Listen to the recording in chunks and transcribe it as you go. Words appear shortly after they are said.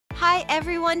Hi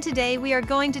everyone, today we are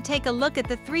going to take a look at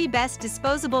the 3 best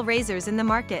disposable razors in the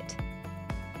market.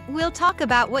 We'll talk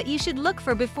about what you should look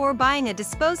for before buying a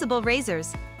disposable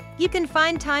razors. You can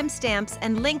find timestamps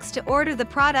and links to order the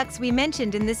products we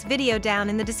mentioned in this video down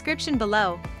in the description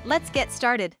below. Let's get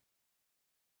started.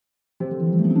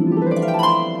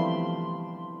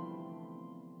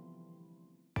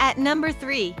 At number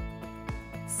 3.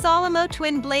 Solimo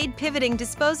Twin Blade Pivoting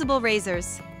Disposable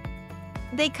Razors.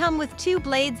 They come with 2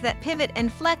 blades that pivot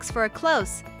and flex for a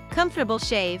close, comfortable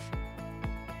shave.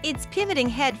 Its pivoting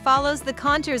head follows the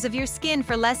contours of your skin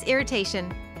for less irritation.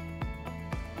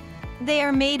 They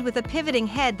are made with a pivoting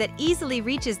head that easily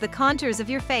reaches the contours of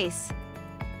your face.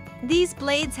 These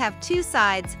blades have 2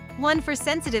 sides, one for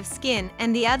sensitive skin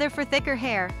and the other for thicker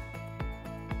hair.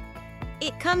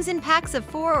 It comes in packs of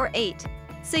 4 or 8,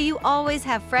 so you always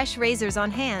have fresh razors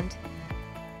on hand.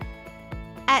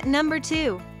 At number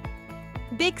 2.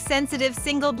 Bic Sensitive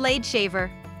Single Blade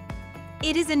Shaver.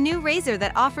 It is a new razor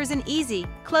that offers an easy,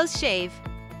 close shave.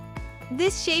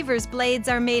 This shaver's blades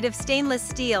are made of stainless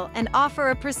steel and offer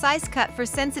a precise cut for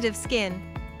sensitive skin.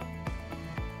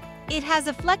 It has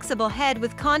a flexible head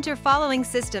with contour-following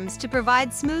systems to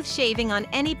provide smooth shaving on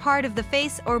any part of the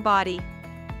face or body.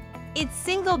 Its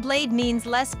single blade means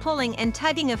less pulling and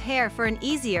tugging of hair for an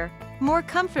easier, more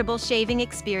comfortable shaving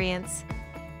experience.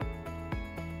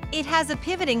 It has a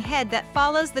pivoting head that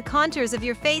follows the contours of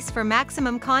your face for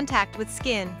maximum contact with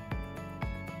skin.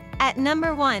 At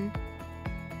number 1.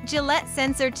 Gillette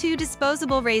Sensor 2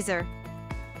 Disposable Razor.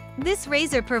 This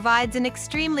razor provides an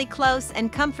extremely close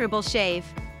and comfortable shave.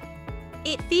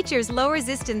 It features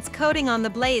low-resistance coating on the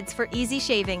blades for easy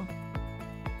shaving.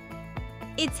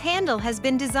 Its handle has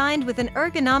been designed with an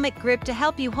ergonomic grip to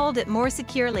help you hold it more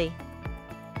securely.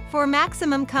 For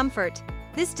maximum comfort,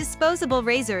 this disposable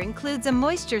razor includes a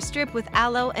moisture strip with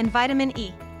aloe and vitamin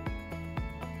E.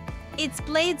 Its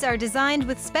blades are designed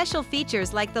with special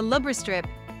features like the Lubristrip,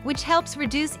 which helps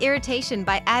reduce irritation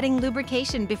by adding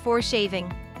lubrication before shaving.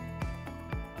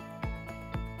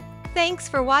 Thanks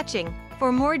for watching.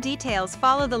 For more details,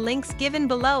 follow the links given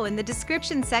below in the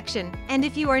description section, and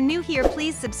if you are new here,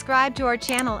 please subscribe to our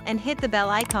channel and hit the bell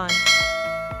icon.